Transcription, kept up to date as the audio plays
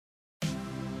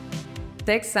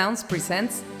Tech Sounds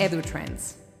presents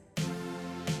EduTrends.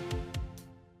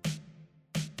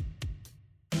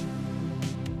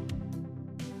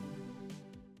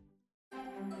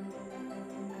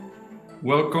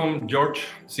 Welcome, George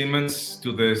Siemens,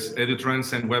 to this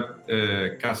EduTrends and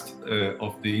webcast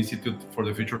of the Institute for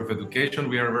the Future of Education.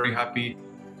 We are very happy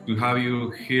to have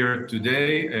you here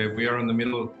today. We are in the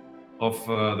middle of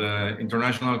the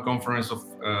International Conference of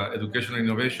Education and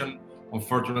Innovation.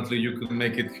 Unfortunately, you couldn't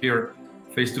make it here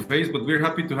face-to-face, but we're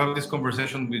happy to have this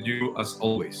conversation with you as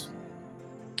always.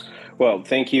 Well,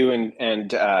 thank you,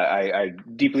 and I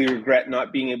deeply regret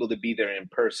not being able to be there in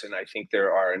person. I think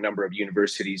there are a number of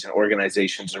universities and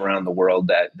organizations around the world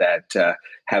that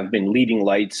have been leading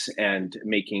lights and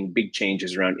making big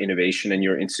changes around innovation, and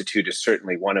your institute is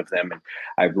certainly one of them. And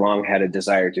I've long had a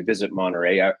desire to visit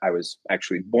Monterrey. I was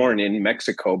actually born in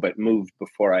Mexico, but moved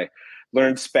before I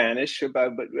learned Spanish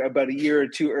about a year or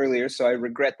two earlier, so I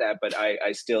regret that. But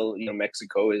I still,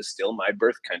 Mexico is still my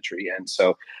birth country, and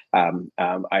so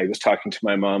I was talking to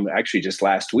my mom actually just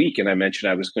last week, and I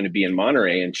mentioned I was going to be in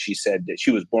Monterrey, and she said that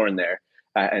she was born there,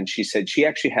 and she said she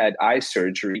actually had eye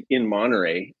surgery in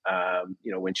Monterrey,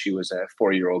 when she was a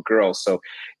 4-year-old girl. So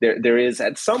there is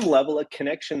at some level a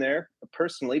connection there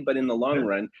personally, but in the long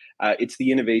run, it's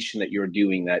the innovation that you're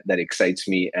doing that excites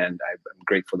me, and I'm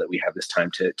grateful that we have this time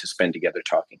to spend together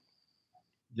talking.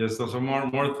 Yes, so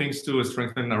more things to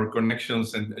strengthen our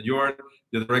connections. And you are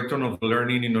the director of the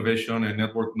Learning, Innovation, and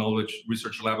Network Knowledge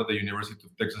Research Lab at the University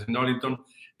of Texas in Arlington.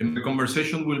 And the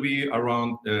conversation will be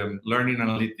around learning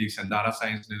analytics and data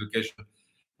science in education.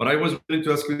 But I was willing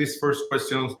to ask you these first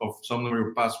questions of some of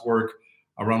your past work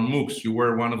around MOOCs. You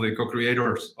were one of the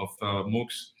co-creators of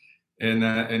MOOCs,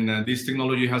 and this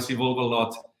technology has evolved a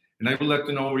lot. And I would like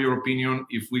to know your opinion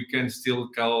if we can still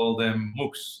call them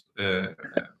MOOCs,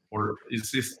 or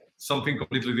is this something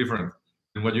completely different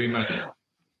than what you imagine?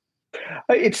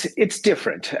 It's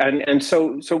different, and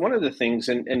so one of the things,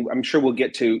 and I'm sure we'll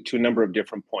get to a number of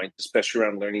different points, especially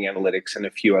around learning analytics and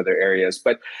a few other areas.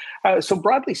 But so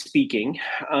broadly speaking,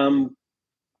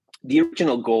 the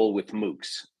original goal with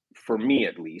MOOCs, for me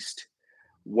at least,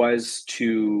 was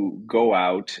to go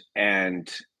out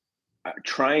and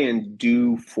try and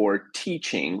do for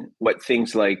teaching what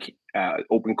things like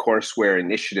OpenCourseWare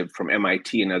initiative from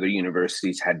MIT and other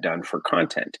universities had done for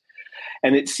content.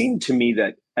 And it seemed to me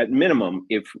that at minimum,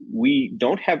 if we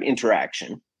don't have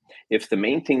interaction, if the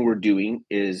main thing we're doing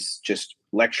is just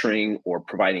lecturing or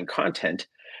providing content,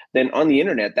 then on the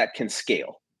internet that can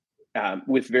scale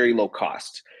with very low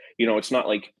cost. It's not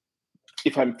like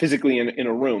if I'm physically in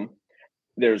a room,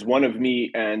 there's one of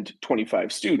me and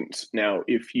 25 students. Now,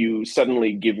 if you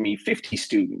suddenly give me 50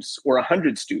 students or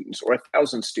 100 students or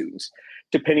 1,000 students,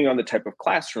 depending on the type of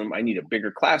classroom, I need a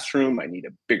bigger classroom, I need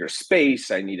a bigger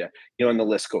space, I need and the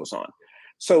list goes on.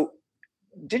 So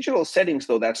digital settings,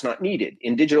 though, that's not needed.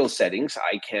 In digital settings,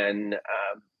 I can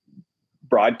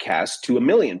broadcast to 1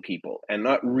 million people and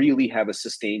not really have a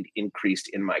sustained increase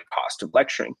in my cost of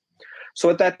lecturing. So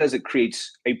what that does, it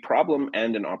creates a problem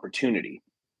and an opportunity.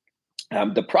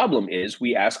 The problem is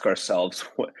we ask ourselves,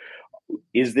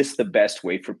 is this the best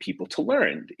way for people to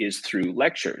learn? Is through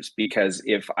lectures? Because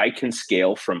if I can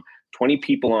scale from 20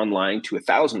 people online to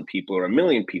 1,000 people or 1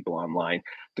 million people online,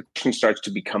 the question starts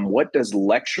to become, what does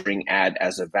lecturing add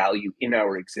as a value in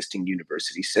our existing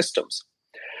university systems?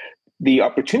 The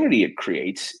opportunity it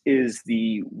creates is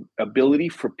the ability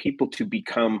for people to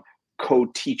become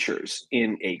co-teachers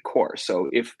in a course. So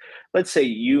if, let's say,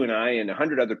 you and I and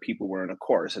 100 other people were in a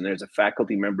course and there's a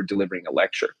faculty member delivering a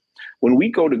lecture, when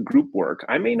we go to group work,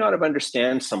 I may not have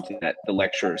understand something that the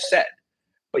lecturer said,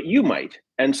 but you might.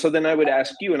 And so then I would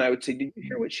ask you and I would say, did you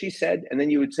hear what she said? And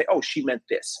then you would say, oh, she meant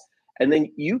this. And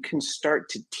then you can start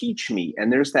to teach me.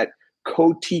 And there's that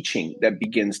co-teaching that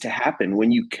begins to happen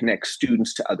when you connect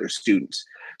students to other students.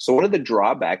 So one of the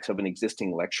drawbacks of an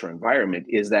existing lecture environment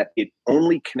is that it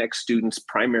only connects students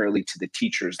primarily to the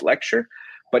teacher's lecture,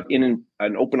 but in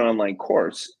an open online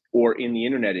course or in the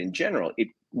internet in general,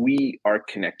 we are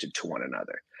connected to one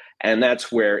another. And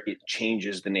that's where it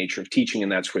changes the nature of teaching,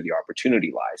 and that's where the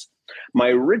opportunity lies. My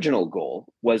original goal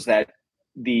was that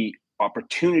the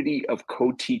opportunity of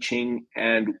co-teaching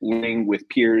and learning with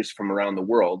peers from around the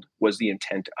world was the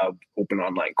intent of open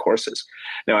online courses.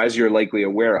 Now, as you're likely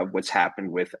aware of what's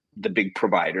happened with the big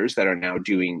providers that are now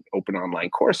doing open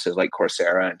online courses like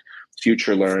Coursera and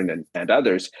FutureLearn and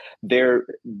others, their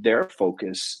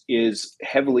focus is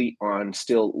heavily on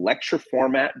still lecture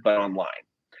format, but online.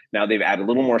 Now they've added a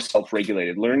little more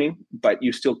self-regulated learning, but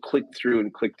you still click through,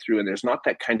 and there's not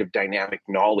that kind of dynamic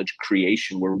knowledge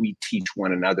creation where we teach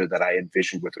one another that I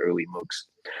envisioned with early MOOCs.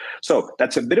 So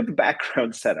that's a bit of a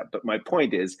background setup, but my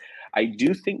point is, I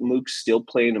do think MOOCs still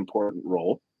play an important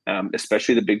role,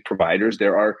 especially the big providers.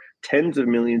 There are tens of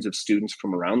millions of students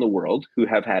from around the world who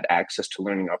have had access to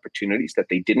learning opportunities that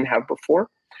they didn't have before.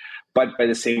 But by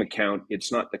the same account,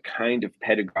 it's not the kind of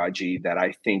pedagogy that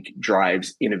I think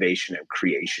drives innovation and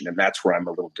creation. And that's where I'm a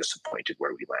little disappointed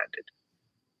where we landed.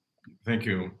 Thank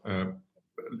you.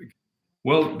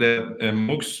 Well, the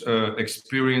MOOCs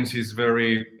experience is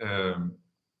very,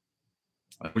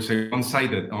 I would say,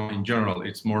 one-sided in general.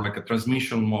 It's more like a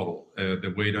transmission model,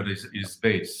 the way that is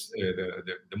based.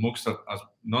 The MOOCs,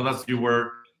 not as you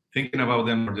were thinking about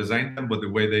them or designing them, but the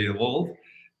way they evolve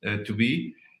to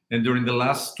be. And during the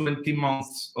last 20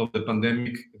 months of the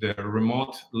pandemic, the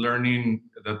remote learning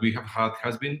that we have had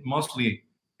has been mostly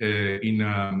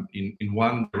in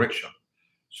one direction.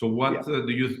 So what do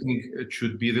you think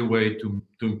should be the way to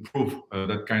improve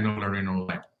that kind of learning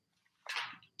online?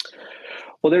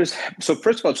 Well, so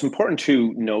first of all, it's important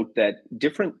to note that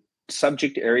different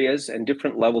subject areas and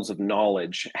different levels of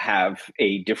knowledge have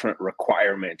a different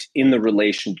requirement in the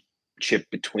relationship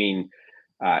between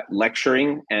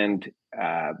lecturing and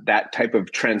that type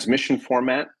of transmission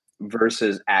format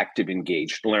versus active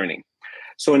engaged learning.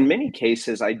 So in many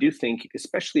cases, I do think,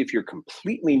 especially if you're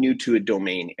completely new to a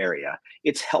domain area,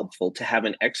 it's helpful to have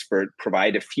an expert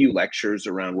provide a few lectures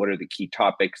around what are the key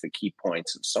topics, the key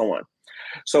points, and so on.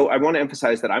 So I want to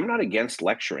emphasize that I'm not against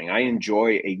lecturing. I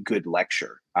enjoy a good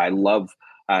lecture. I love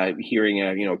hearing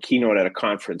a keynote at a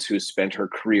conference who's spent her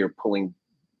career pulling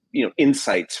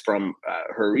insights from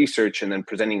her research and then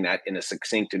presenting that in a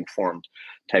succinct, informed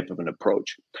type of an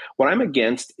approach. What I'm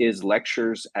against is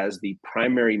lectures as the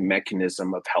primary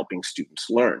mechanism of helping students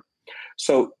learn.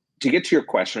 So to get to your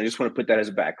question, I just want to put that as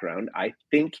a background. I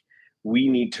think we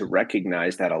need to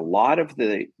recognize that a lot of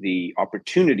the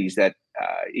opportunities that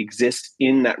exist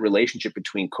in that relationship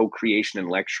between co-creation and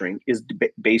lecturing is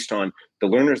based on the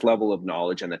learner's level of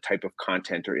knowledge and the type of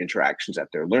content or interactions that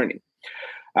they're learning.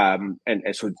 And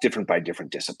so it's different by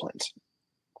different disciplines.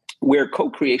 Where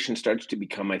co-creation starts to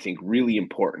become, I think, really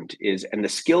important and the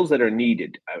skills that are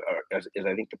needed is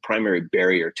I think, the primary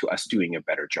barrier to us doing a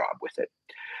better job with it.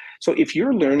 So if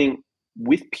you're learning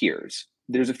with peers,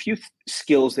 there's a few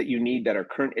skills that you need that our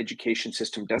current education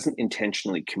system doesn't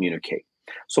intentionally communicate.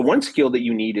 So one skill that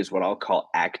you need is what I'll call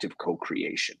active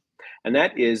co-creation. And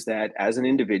that is that as an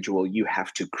individual, you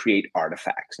have to create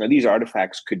artifacts. Now, these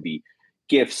artifacts could be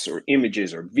GIFs or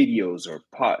images or videos or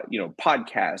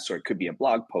podcasts, or it could be a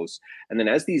blog post. And then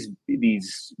as these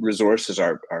resources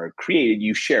are created,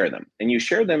 you share them, and you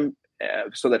share them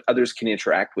so that others can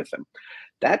interact with them.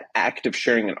 That act of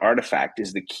sharing an artifact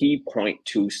is the key point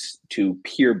to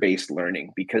peer-based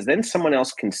learning, because then someone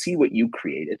else can see what you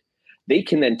created. They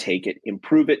can then take it,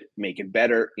 improve it, make it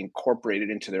better, incorporate it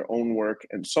into their own work,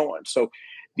 and so on. So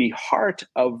the heart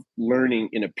of learning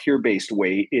in a peer-based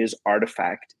way is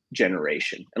artifact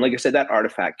generation. And like I said, that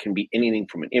artifact can be anything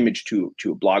from an image to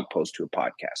a blog post to a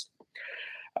podcast.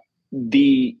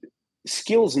 The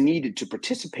skills needed to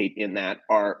participate in that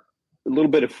are a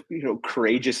little bit of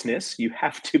courageousness. You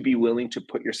have to be willing to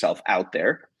put yourself out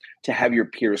there, to have your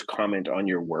peers comment on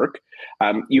your work.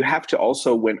 You have to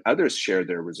also, when others share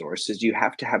their resources, you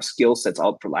have to have skill sets,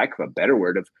 for lack of a better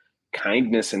word, of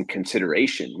kindness and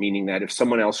consideration, meaning that if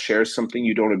someone else shares something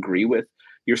you don't agree with,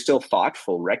 you're still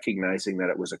thoughtful, recognizing that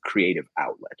it was a creative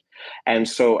outlet. And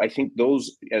so I think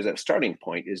those, as a starting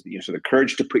point, is so the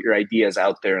courage to put your ideas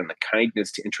out there and the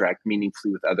kindness to interact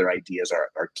meaningfully with other ideas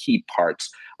are key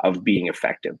parts of being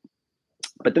effective.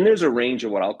 But then there's a range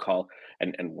of what I'll call,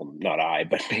 and well, not I,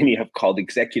 but many have called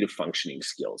executive functioning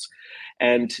skills.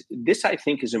 And this, I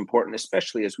think, is important,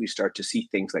 especially as we start to see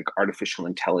things like artificial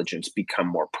intelligence become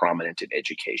more prominent in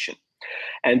education.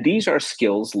 And these are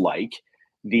skills like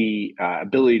the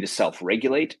ability to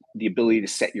self-regulate, the ability to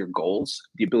set your goals,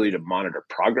 the ability to monitor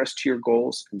progress to your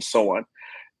goals, and so on.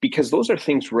 Because those are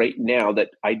things right now that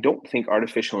I don't think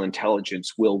artificial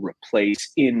intelligence will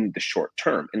replace in the short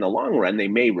term. In the long run, they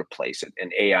may replace it,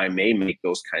 and AI may make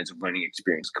those kinds of learning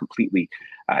experience completely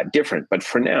different. But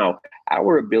for now,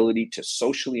 our ability to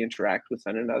socially interact with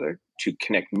one another, to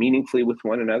connect meaningfully with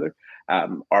one another,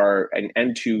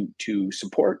 and to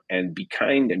support and be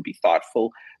kind and be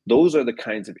thoughtful. Those are the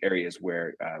kinds of areas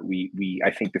where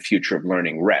I think the future of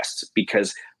learning rests,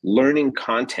 because learning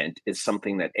content is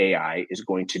something that AI is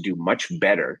going to do much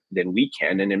better than we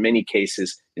can. And in many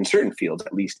cases, in certain fields,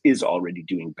 at least, is already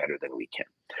doing better than we can.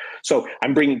 So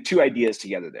I'm bringing two ideas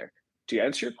together there. to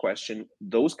answer your question,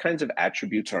 those kinds of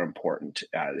attributes are important.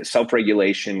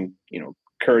 Self-regulation,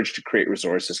 courage to create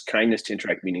resources, kindness to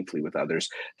interact meaningfully with others.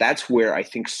 That's where I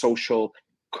think social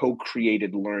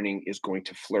co-created learning is going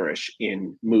to flourish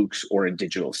in MOOCs or in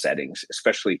digital settings,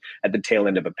 especially at the tail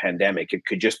end of a pandemic. It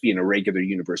could just be in a regular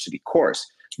university course.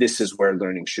 This is where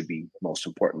learning should be most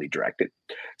importantly directed.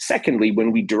 Secondly,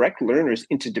 when we direct learners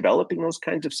into developing those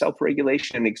kinds of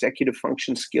self-regulation and executive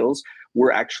function skills,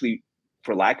 we're actually,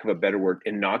 for lack of a better word,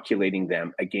 inoculating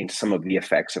them against some of the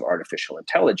effects of artificial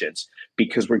intelligence,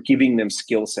 because we're giving them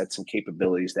skill sets and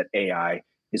capabilities that AI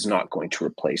is not going to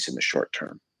replace in the short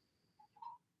term.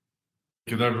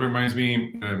 That reminds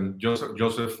me,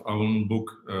 Joseph Aoun's book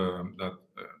that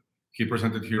he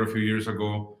presented here a few years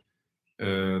ago,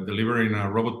 Delivering a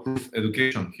Robot-Proof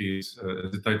Education.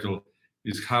 The title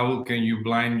is How Can You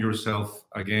Blind Yourself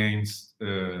Against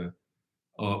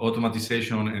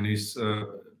Automatization? And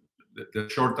the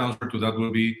short answer to that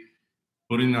will be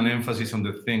putting an emphasis on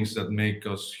the things that make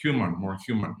us human, more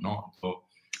human. No, so,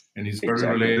 and it's very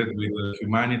related with the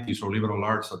humanities or liberal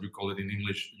arts, as you call it in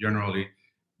English generally.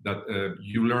 That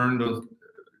you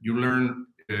learn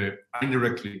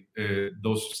indirectly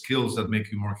those skills that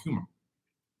make you more human.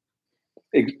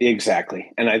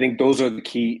 Exactly, and I think those are the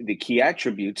key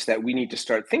attributes that we need to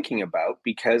start thinking about,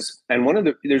 because, and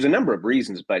there's a number of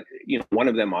reasons, but one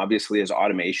of them obviously is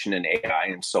automation and AI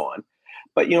and so on.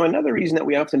 But another reason that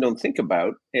we often don't think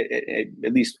about,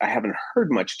 at least I haven't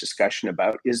heard much discussion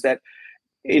about, is that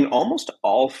in almost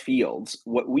all fields,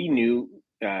 what we knew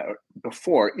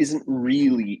before isn't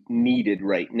really needed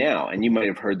right now. And you might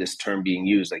have heard this term being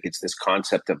used, like it's this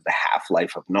concept of the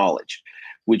half-life of knowledge,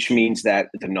 which means that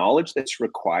the knowledge that's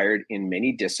required in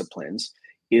many disciplines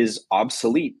is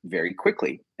obsolete very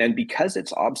quickly. And because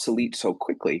it's obsolete so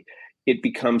quickly, it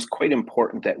becomes quite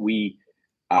important that we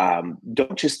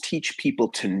don't just teach people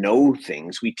to know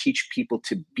things, we teach people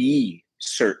to be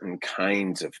certain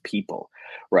kinds of people,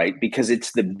 right? Because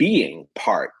it's the being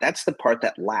part, that's the part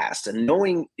that lasts. And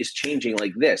knowing is changing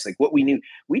like this. Like what we knew,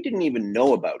 we didn't even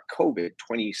know about COVID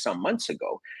 20 some months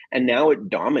ago. And now it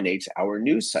dominates our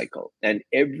news cycle. And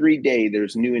every day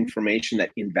there's new information that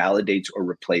invalidates or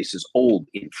replaces old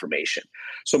information.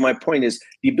 So my point is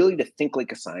the ability to think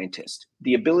like a scientist,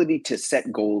 the ability to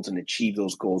set goals and achieve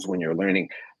those goals when you're learning,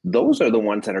 those are the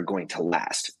ones that are going to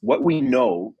last. What we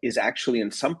know is actually in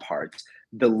some parts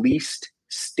the least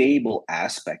stable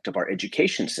aspect of our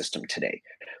education system today,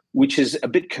 which is a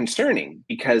bit concerning,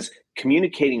 because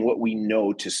communicating what we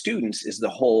know to students is the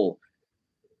whole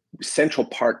central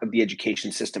part of the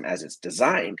education system as it's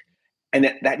designed. And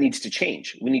that needs to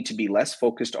change. We need to be less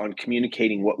focused on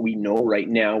communicating what we know right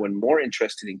now and more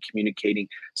interested in communicating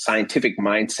scientific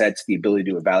mindsets, the ability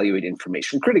to evaluate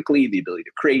information critically, the ability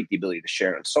to create, the ability to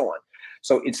share, and so on.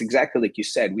 So it's exactly like you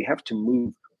said, we have to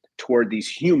move toward these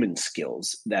human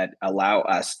skills that allow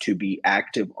us to be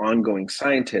active, ongoing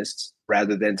scientists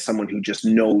rather than someone who just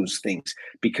knows things,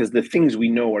 because the things we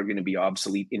know are going to be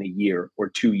obsolete in a year or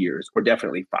 2 years, or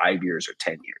definitely 5 years or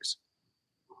 10 years.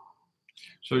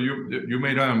 So you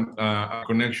made a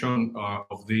connection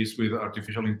of this with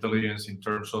artificial intelligence in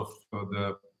terms of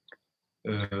the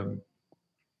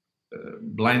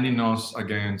blinding us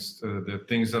against the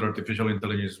things that artificial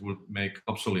intelligence would make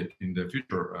obsolete in the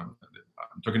future.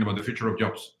 I'm talking about the future of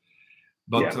jobs.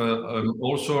 But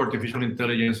also artificial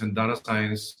intelligence and data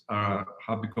science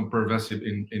have become pervasive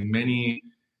in many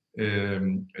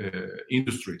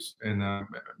industries. And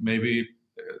maybe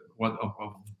one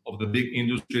of the big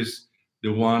industries, the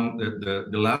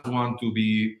last one to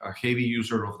be a heavy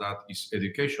user of that is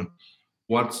education.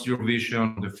 What's your vision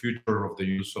on the future of the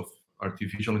use of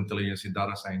artificial intelligence in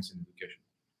data science and education?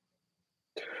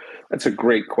 That's a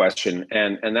great question,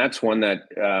 and that's one that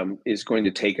is going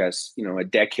to take us, a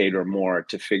decade or more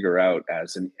to figure out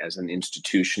as an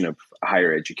institution of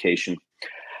higher education.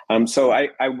 So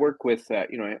I work with, I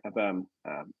have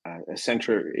a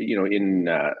center, in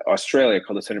Australia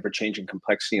called the Center for Change and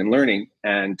Complexity in Learning,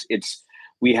 and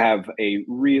we have a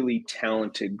really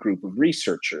talented group of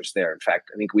researchers there. In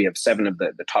fact, I think we have 7 of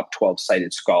the top 12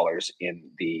 cited scholars in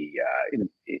the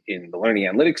learning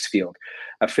analytics field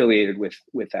affiliated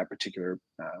with that particular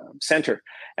center.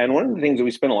 And one of the things that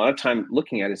we spend a lot of time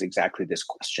looking at is exactly this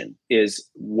question: is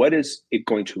what is it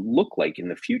going to look like in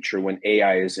the future when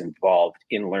AI is involved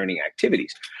in learning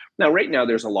activities? Now, right now,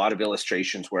 there's a lot of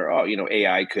illustrations where,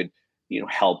 AI could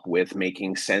help with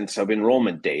making sense of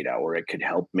enrollment data, or it could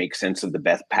help make sense of the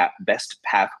best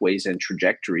pathways and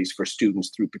trajectories for students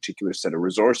through a particular set of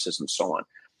resources and so on.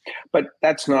 But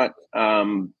that's not,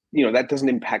 that doesn't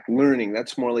impact learning.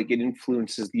 That's more like it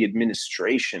influences the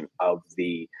administration of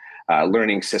the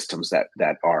learning systems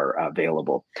that are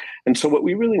available. And so what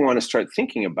we really want to start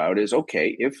thinking about is,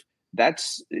 okay, if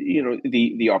that's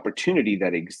the opportunity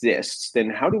that exists, then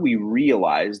how do we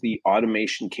realize the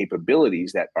automation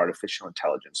capabilities that artificial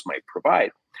intelligence might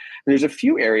provide? And there's a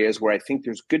few areas where I think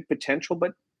there's good potential,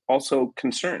 but also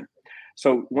concern.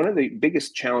 So one of the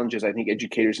biggest challenges I think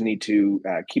educators need to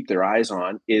keep their eyes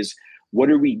on is, what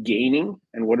are we gaining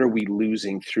and what are we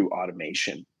losing through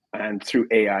automation and through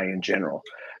AI in general?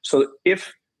 So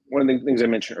if one of the things I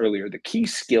mentioned earlier, the key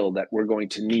skill that we're going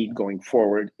to need going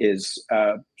forward is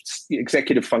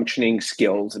executive functioning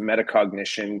skills and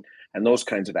metacognition and those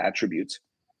kinds of attributes.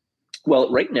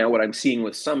 Well, right now, what I'm seeing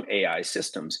with some AI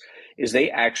systems is they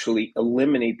actually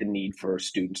eliminate the need for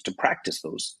students to practice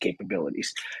those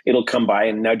capabilities. It'll come by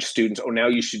and nudge students, oh, now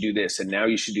you should do this, and now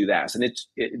you should do that.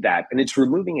 And it's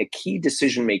removing a key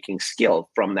decision-making skill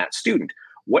from that student.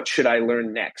 What should I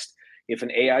learn next? If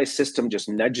an AI system just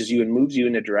nudges you and moves you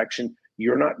in a direction,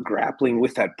 you're not grappling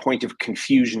with that point of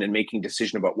confusion and making a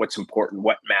decision about what's important,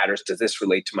 what matters, does this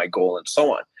relate to my goal, and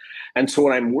so on. And so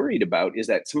what I'm worried about is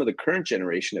that some of the current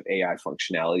generation of AI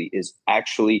functionality is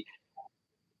actually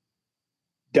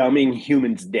dumbing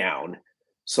humans down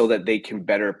so that they can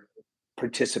better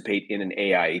participate in an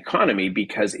AI economy,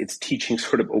 because it's teaching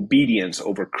sort of obedience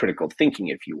over critical thinking,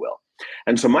 if you will.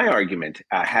 And so my argument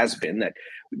has been that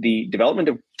the development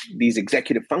of these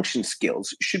executive function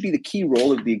skills should be the key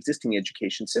role of the existing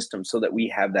education system, so that we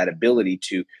have that ability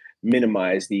to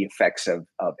minimize the effects of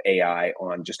AI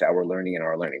on just our learning and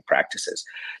our learning practices.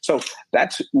 So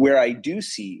that's where I do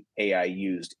see AI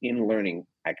used in learning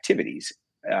activities.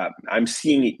 I'm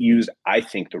seeing it used, I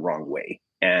think, the wrong way.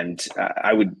 And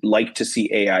I would like to see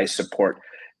AI support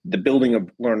the building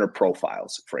of learner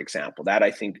profiles, for example. That,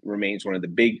 I think, remains one of the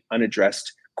big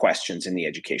unaddressed questions in the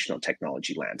educational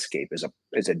technology landscape,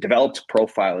 is a developed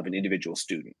profile of an individual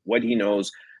student, what he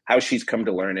knows, how she's come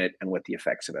to learn it, and what the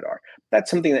effects of it are. That's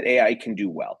something that AI can do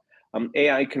well.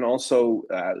 AI can also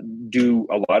do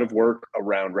a lot of work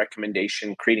around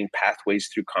recommendation, creating pathways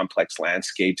through complex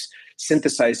landscapes,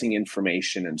 synthesizing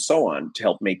information, and so on, to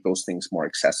help make those things more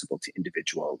accessible to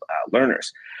individual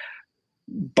learners.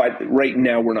 But right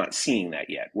now, we're not seeing that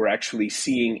yet. We're actually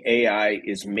seeing AI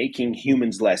is making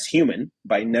humans less human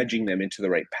by nudging them into the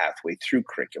right pathway through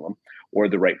curriculum or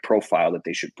the right profile that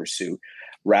they should pursue,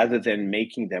 rather than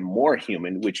making them more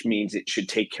human, which means it should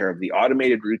take care of the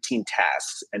automated routine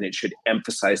tasks, and it should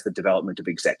emphasize the development of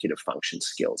executive function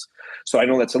skills. So I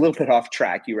know that's a little bit off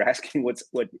track. You were asking what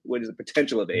is the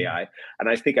potential of AI, and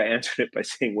I think I answered it by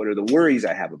saying what are the worries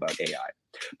I have about AI.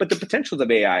 But the potentials of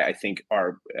AI, I think,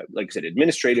 are, like I said,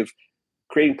 administrative,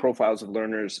 creating profiles of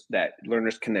learners that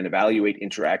learners can then evaluate,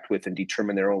 interact with, and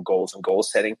determine their own goals and goal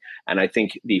setting. And I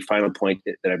think the final point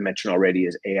that I've mentioned already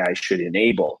is AI should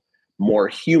enable more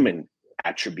human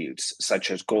attributes,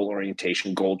 such as goal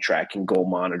orientation, goal tracking, goal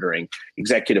monitoring,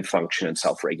 executive function, and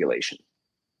self-regulation.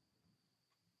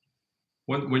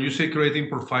 When you say creating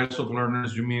profiles of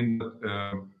learners, you mean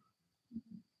that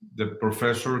the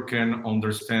professor can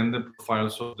understand the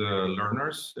profiles of the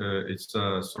learners? It's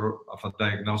a sort of a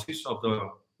diagnosis of the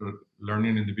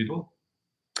learning individual?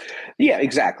 Yeah,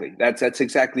 exactly. That's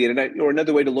exactly it. Or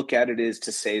another way to look at it is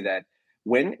to say that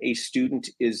when a student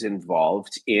is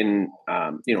involved in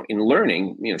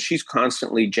learning, she's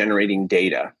constantly generating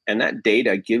data, and that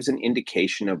data gives an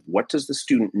indication of what does the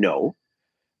student know,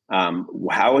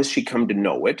 how has she come to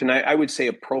know it, and I would say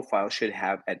a profile should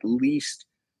have at least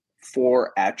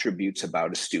 4 attributes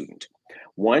about a student.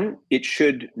 One, it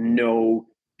should know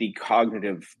the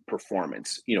cognitive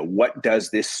performance. What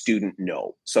does this student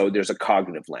know? So there's a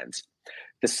cognitive lens.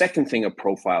 The second thing a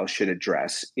profile should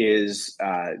address is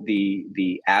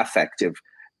the affective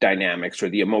dynamics or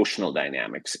the emotional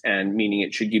dynamics, and meaning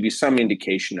it should give you some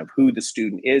indication of who the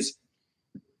student is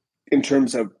in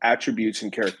terms of attributes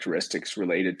and characteristics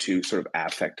related to sort of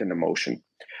affect and emotion.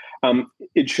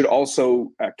 It should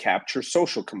also capture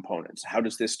social components. How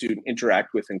does this student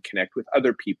interact with and connect with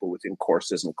other people within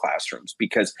courses and classrooms?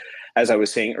 Because, as I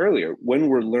was saying earlier, when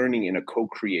we're learning in a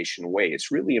co-creation way,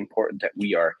 it's really important that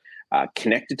we are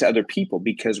connected to other people,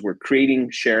 because we're creating,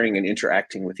 sharing, and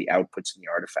interacting with the outputs and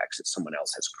the artifacts that someone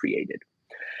else has created.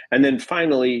 And then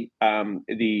finally,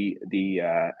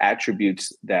 the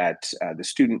attributes that the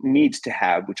student needs to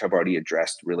have, which I've already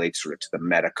addressed, relates sort of to the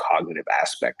metacognitive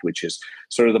aspect, which is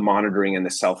sort of the monitoring and the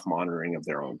self-monitoring of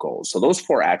their own goals. So those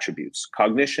 4 attributes,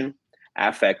 cognition,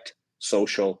 affect,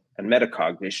 social, and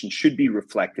metacognition, should be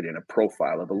reflected in a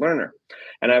profile of a learner.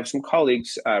 And I have some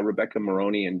colleagues, Rebecca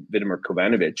Moroni and Vidomir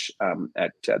Kovanovic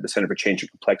at the Center for Change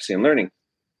and Complexity in Learning,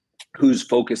 whose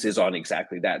focus is on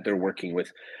exactly that. They're working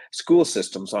with school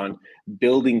systems on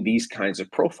building these kinds of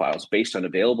profiles based on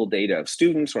available data of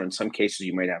students, or in some cases,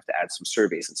 you might have to add some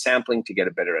surveys and sampling to get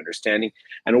a better understanding.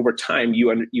 And over time,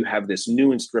 you have this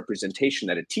nuanced representation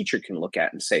that a teacher can look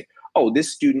at and say, oh,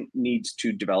 this student needs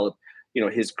to develop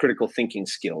his critical thinking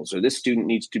skills, or this student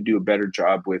needs to do a better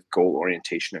job with goal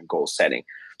orientation and goal setting.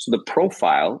 So the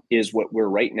profile is what we're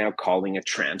right now calling a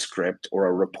transcript or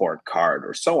a report card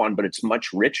or so on, but it's much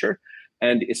richer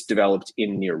and it's developed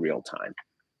in near real time.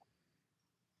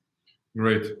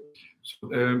 Great.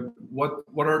 So,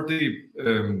 what are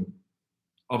the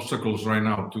obstacles right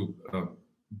now to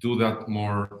do that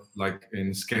more like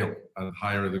in scale at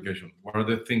higher education? What are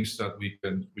the things that we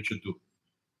should do?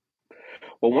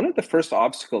 Well, one of the first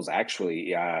obstacles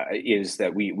actually is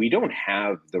that we don't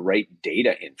have the right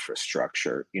data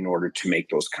infrastructure in order to make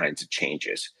those kinds of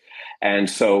changes. And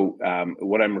so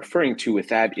what I'm referring to with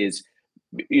that is,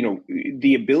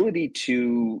 the ability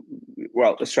to,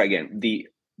 well, let's try again.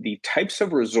 The types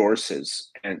of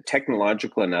resources, and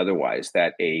technological and otherwise,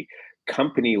 that a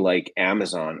company like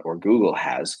Amazon or Google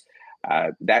has,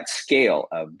 that scale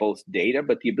of both data,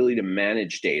 but the ability to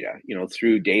manage data,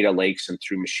 through data lakes and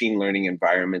through machine learning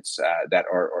environments that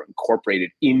are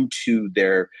incorporated into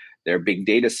their big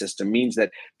data system, means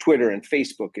that Twitter and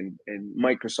Facebook and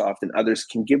Microsoft and others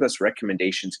can give us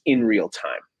recommendations in real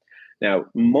time. Now,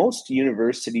 most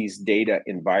universities' data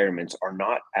environments are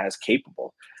not as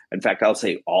capable. In fact, I'll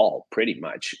say all, pretty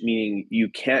much, meaning you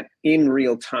can't in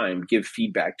real time give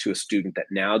feedback to a student that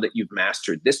now that you've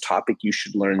mastered this topic, you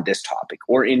should learn this topic,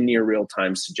 or in near real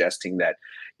time suggesting that,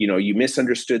 you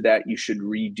misunderstood that, you should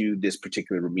redo this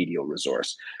particular remedial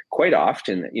resource. Quite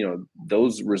often,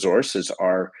 those resources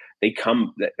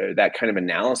that kind of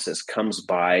analysis comes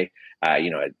by,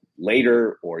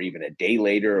 later, or even a day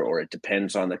later, or it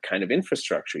depends on the kind of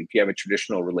infrastructure. If you have a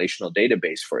traditional relational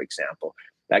database, for example,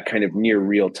 that kind of near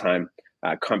real-time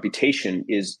computation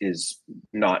is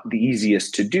not the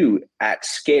easiest to do at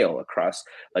scale across,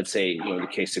 let's say, the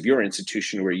case of your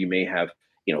institution where you may have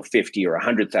 50 or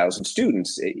 100,000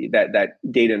 students, that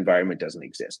data environment doesn't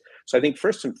exist. So I think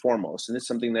first and foremost, and it's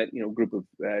something that a group of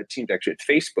teams actually at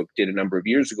Facebook did a number of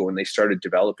years ago when they started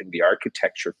developing the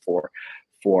architecture for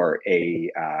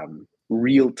a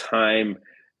real-time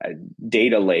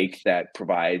data lake that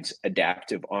provides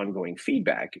adaptive ongoing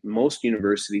feedback. Most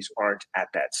universities aren't at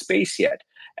that space yet,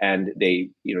 and they,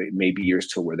 it may be years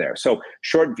till we're there. So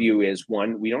short view is,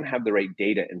 one, we don't have the right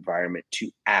data environment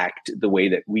to act the way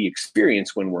that we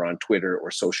experience when we're on Twitter or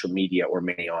social media or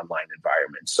many online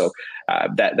environments. So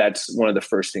that's one of the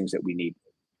first things that we need.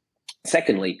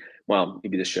 Secondly, well,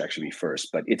 maybe this should actually be first,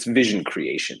 but it's vision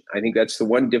creation. I think that's the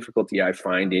one difficulty I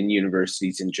find in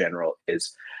universities in general,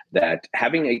 is that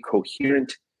having a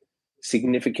coherent,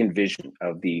 significant vision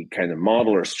of the kind of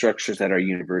model or structures that our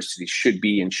universities should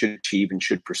be and should achieve and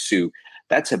should pursue,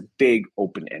 that's a big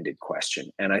open-ended question.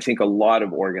 And I think a lot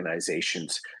of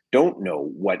organizations don't know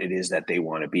what it is that they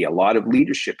want to be. A lot of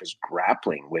leadership is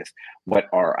grappling with what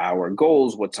are our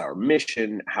goals, what's our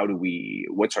mission,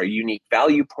 what's our unique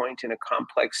value point in a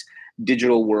complex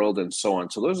digital world, and so on.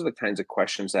 So those are the kinds of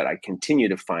questions that I continue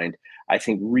to find, I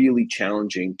think, really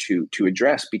challenging to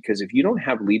address, because if you don't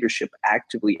have leadership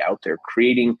actively out there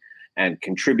creating and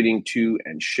contributing to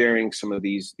and sharing some of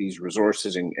these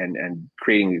resources and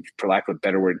creating, for lack of a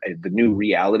better word, the new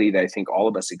reality that I think all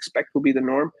of us expect will be the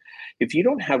norm. If you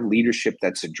don't have leadership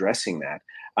that's addressing that,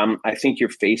 I think you're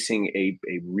facing a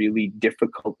really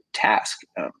difficult task.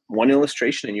 One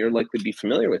illustration, and you're likely to be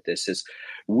familiar with this, is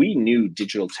we knew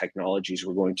digital technologies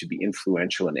were going to be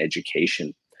influential in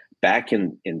education back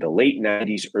in the late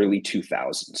 90s, early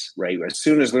 2000s, right? As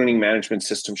soon as learning management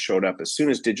systems showed up, as soon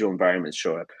as digital environments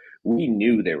showed up, we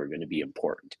knew they were going to be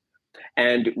important.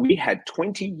 And we had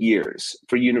 20 years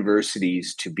for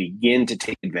universities to begin to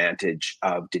take advantage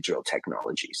of digital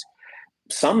technologies.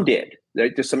 Some did.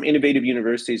 There's some innovative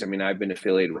universities. I mean, I've been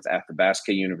affiliated with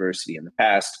Athabasca University in the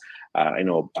past. I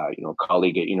know, a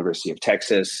colleague at University of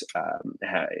Texas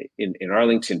in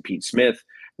Arlington, Pete Smith,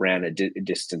 ran a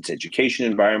distance education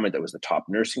environment that was the top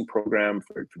nursing program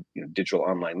for digital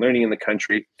online learning in the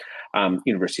country.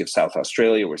 University of South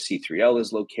Australia, where C3L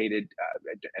is located,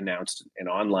 announced an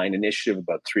online initiative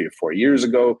about 3 to 4 years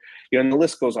ago. And the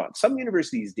list goes on. Some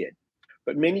universities did,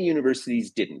 but many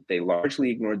universities didn't. They largely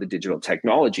ignored the digital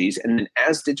technologies. And then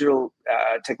as digital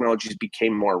technologies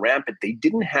became more rampant, they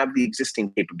didn't have the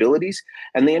existing capabilities,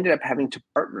 and they ended up having to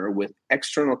partner with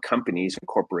external companies and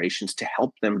corporations to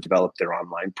help them develop their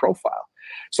online profile.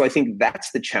 So I think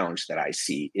that's the challenge that I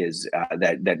see, is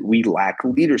that we lack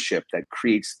leadership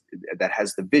that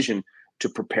has the vision to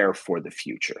prepare for the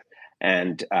future.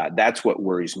 And that's what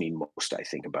worries me most, I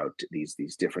think, about these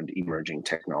different emerging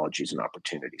technologies and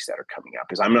opportunities that are coming up,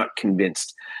 is I'm not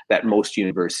convinced that most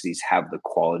universities have the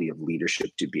quality of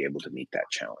leadership to be able to meet that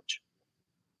challenge.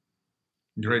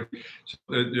 Great.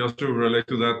 So, just to relate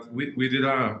to that, we did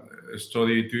a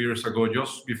study 2 years ago,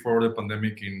 just before the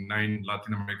pandemic, in 9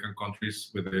 Latin American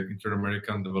countries with the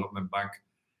Inter-American Development Bank,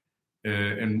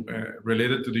 and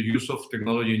related to the use of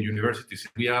technology in universities.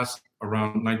 We asked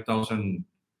around 9,000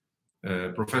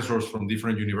 professors from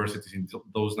different universities in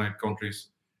those 9 countries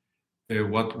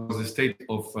what was the state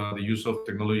of the use of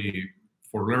technology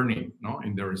for learning,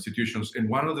 in their institutions. And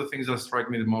one of the things that strike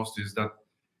me the most is that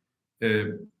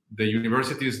the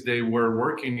universities they were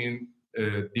working in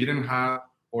didn't have,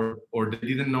 or they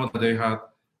didn't know that they had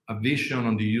a vision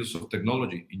on the use of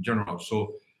technology in general.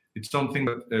 So it's something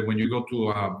that when you go to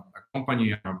a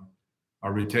company,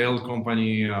 a retail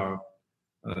company,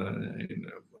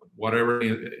 whatever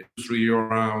industry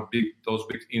or those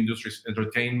big industries,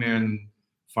 entertainment,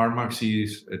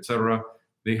 pharmacies, etc.,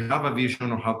 they have a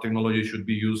vision of how technology should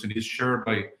be used, and it's shared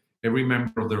by every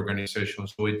member of the organization.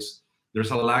 So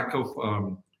there's a lack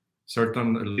of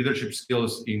certain leadership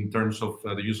skills in terms of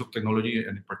the use of technology,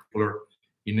 and in particular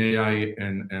in AI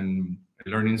and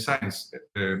learning science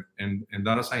and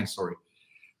data science. Sorry.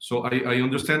 So I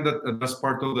understand that that's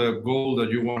part of the goal that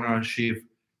you want to achieve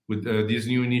with this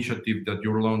new initiative that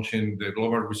you're launching, the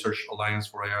Global Research Alliance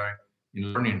for AI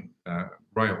in Learning,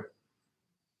 Grail.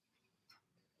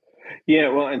 Yeah,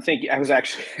 well, and thank you. I was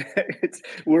actually,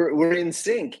 we're in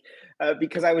sync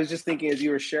because I was just thinking as you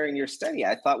were sharing your study,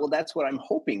 I thought, well, that's what I'm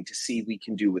hoping to see we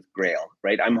can do with Grail,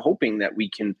 right? I'm hoping that we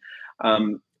can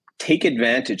take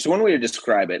advantage. So one way to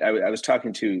describe it, I was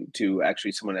talking to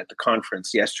actually someone at the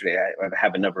conference yesterday. I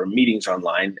have a number of meetings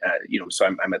online, so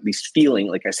I'm at least feeling,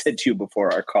 like I said to you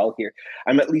before our call here,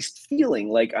 I'm at least feeling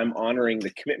like I'm honoring the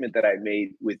commitment that I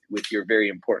made with your very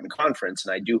important conference.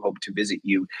 And I do hope to visit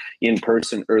you in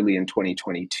person early in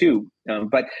 2022.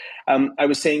 But I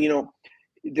was saying,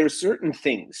 there's certain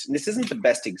things, and this isn't the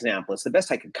best example, it's the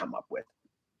best I could come up with.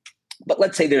 But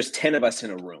let's say there's 10 of us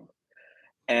in a room,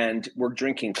 and we're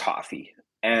drinking coffee.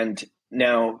 And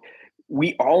now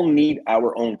we all need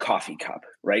our own coffee cup,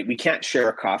 right? We can't share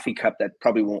a coffee cup. That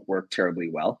probably won't work terribly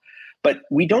well. But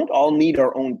we don't all need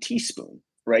our own teaspoon,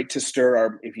 right? To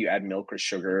stir if you add milk or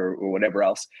sugar or whatever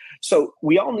else. So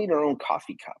we all need our own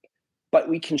coffee cup, but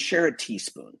we can share a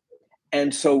teaspoon.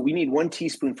 And so we need 1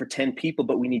 teaspoon for 10 people,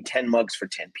 but we need 10 mugs for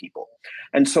 10 people.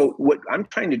 And so what I'm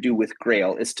trying to do with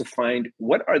Grail is to find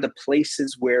what are the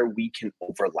places where we can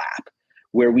overlap,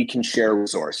 where we can share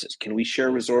resources. Can we share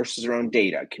resources around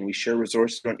data? Can we share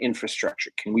resources around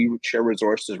infrastructure? Can we share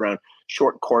resources around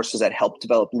short courses that help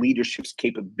develop leadership's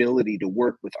capability to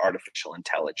work with artificial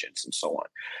intelligence and so on?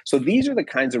 So these are the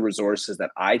kinds of resources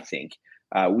that I think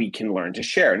we can learn to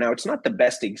share. Now, it's not the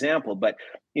best example, but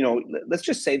let's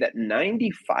just say that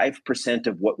 95%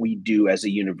 of what we do as a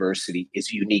university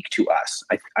is unique to us.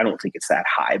 I don't think it's that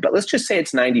high, but let's just say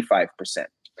it's 95%.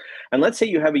 And let's say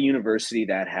you have a university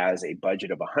that has a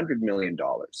budget of $100 million,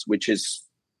 which is,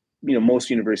 most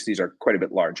universities are quite a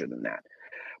bit larger than that.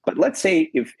 But let's say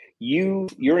if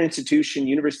your institution,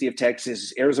 University of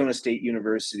Texas, Arizona State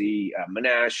University,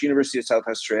 Monash, University of South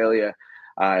Australia,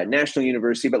 National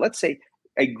University, but let's say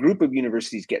a group of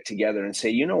universities get together and say,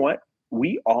 you know what,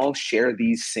 we all share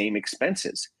these same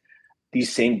expenses,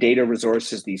 these same data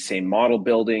resources, these same model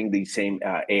building, these same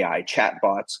AI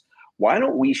chatbots. Why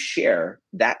don't we share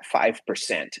that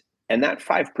 5%? And that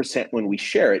 5%, when we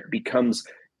share it, becomes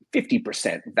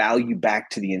 50% value back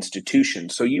to the institution.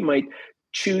 So you might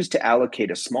choose to allocate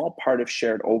a small part of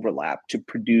shared overlap to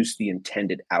produce the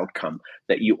intended outcome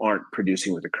that you aren't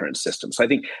producing with the current system. So I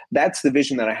think that's the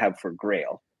vision that I have for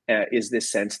Grail, is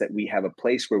this sense that we have a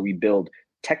place where we build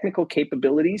technical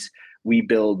capabilities, we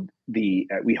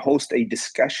host a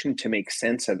discussion to make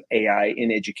sense of AI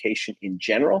in education in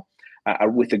general,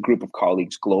 with a group of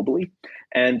colleagues globally,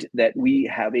 and that we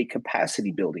have a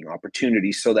capacity building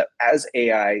opportunity so that as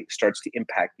AI starts to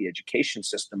impact the education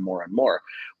system more and more,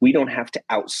 we don't have to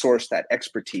outsource that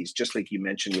expertise, just like you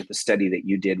mentioned with the study that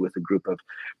you did with a group of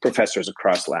professors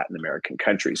across Latin American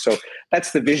countries. So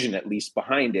that's the vision, at least,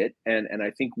 behind it. And I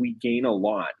think we gain a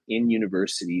lot in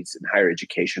universities and higher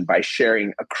education by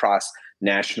sharing across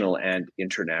national and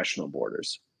international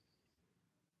borders.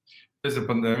 Yes, the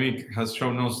pandemic has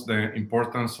shown us the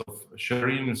importance of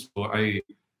sharing. So I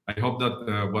hope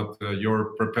that what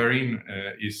you're preparing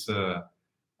is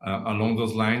along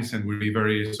those lines and will be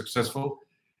very successful.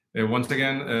 Once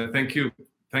again, thank you.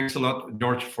 Thanks a lot,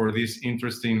 George, for this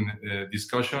interesting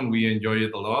discussion. We enjoyed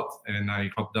it a lot, and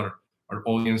I hope that our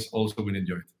audience also will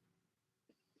enjoy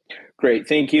it. Great,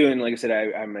 thank you. And like I said,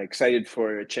 I'm excited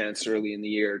for a chance early in the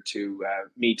year to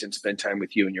meet and spend time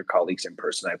with you and your colleagues in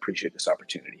person. I appreciate this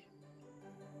opportunity.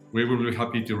 We will be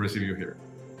happy to receive you here.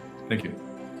 Thank you.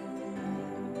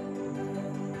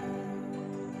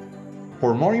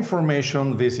 For more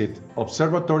information, visit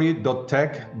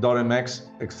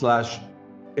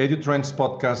observatory.tech.mx/EduTrends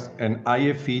podcast and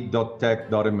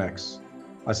ife.tech.mx.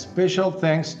 A special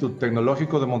thanks to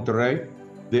Tecnológico de Monterrey,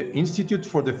 the Institute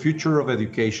for the Future of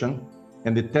Education,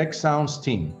 and the Tech Sounds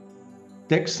team.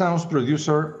 Tech Sounds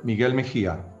producer Miguel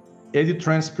Mejia.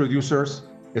 EduTrends producers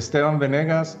Esteban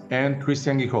Venegas and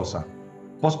Christian Guijosa.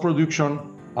 Post-production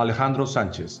Alejandro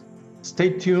Sanchez.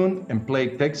 Stay tuned and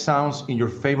play Tech Sounds in your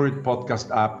favorite podcast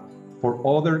app for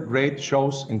other great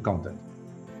shows and content.